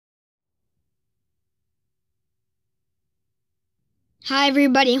Hi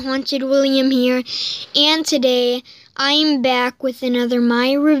everybody, Haunted William here, and today I'm back with another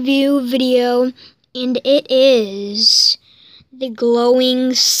My Review video, and it is the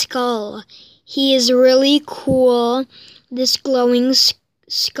glowing skull. He is really cool, this glowing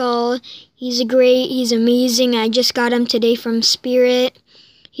skull. He's amazing. I just got him today from Spirit.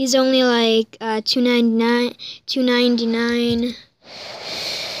 He's only like $2.99.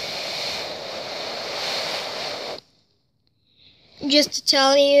 Just to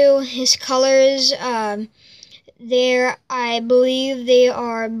tell you, his colors, I believe they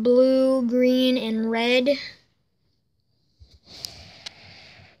are blue, green, and red.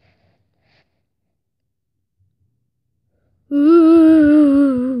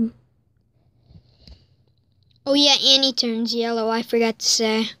 Ooh. Oh yeah, and he turns yellow, I forgot to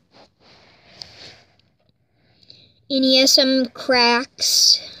say. And he has some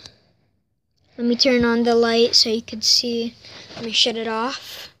cracks. Let me turn on the light so you can see. Let me shut it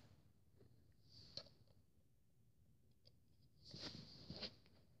off.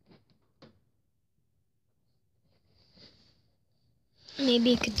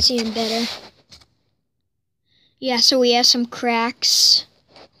 Maybe you could see him better. Yeah, so we have some cracks.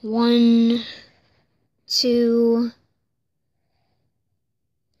 1, 2,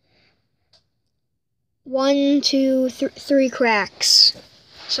 3 cracks.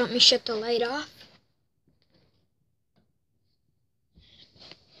 So let me shut the light off.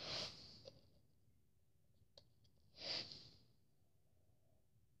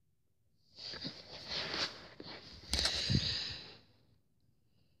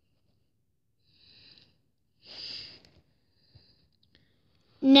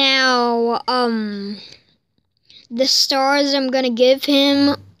 Now, the stars I'm gonna give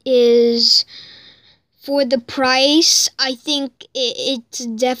him is, for the price, I think it's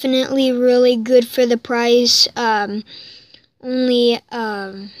definitely really good for the price. Only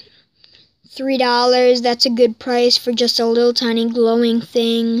 $3. That's a good price for just a little tiny glowing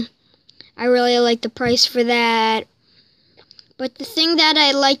thing. I really like the price for that. But the thing that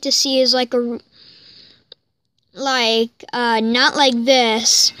I'd like to see is like not like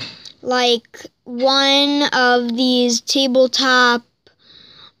this, like one of these tabletop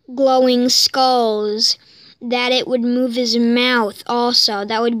glowing skulls, that it would move his mouth also.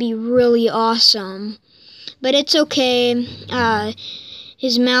 That would be really awesome. But it's okay.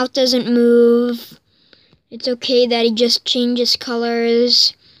 His mouth doesn't move. It's okay that he just changes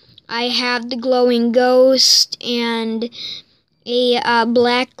colors. I have the glowing ghost and a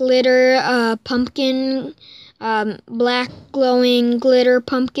black glitter pumpkin, black glowing glitter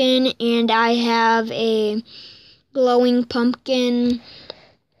pumpkin, and I have a glowing pumpkin.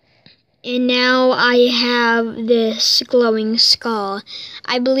 And now I have this glowing skull.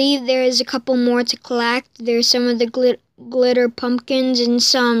 I believe there is a couple more to collect. There's some of the glitter pumpkins and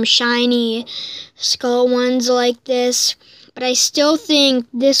some shiny skull ones like this. But I still think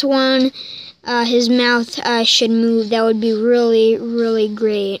this one, his mouth should move. That would be really, really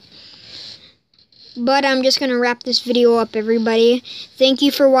great. But I'm just going to wrap this video up, everybody. Thank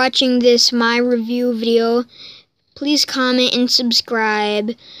you for watching this My Review video. Please comment and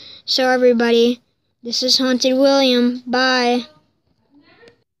subscribe. So everybody, this is Haunted William. Bye.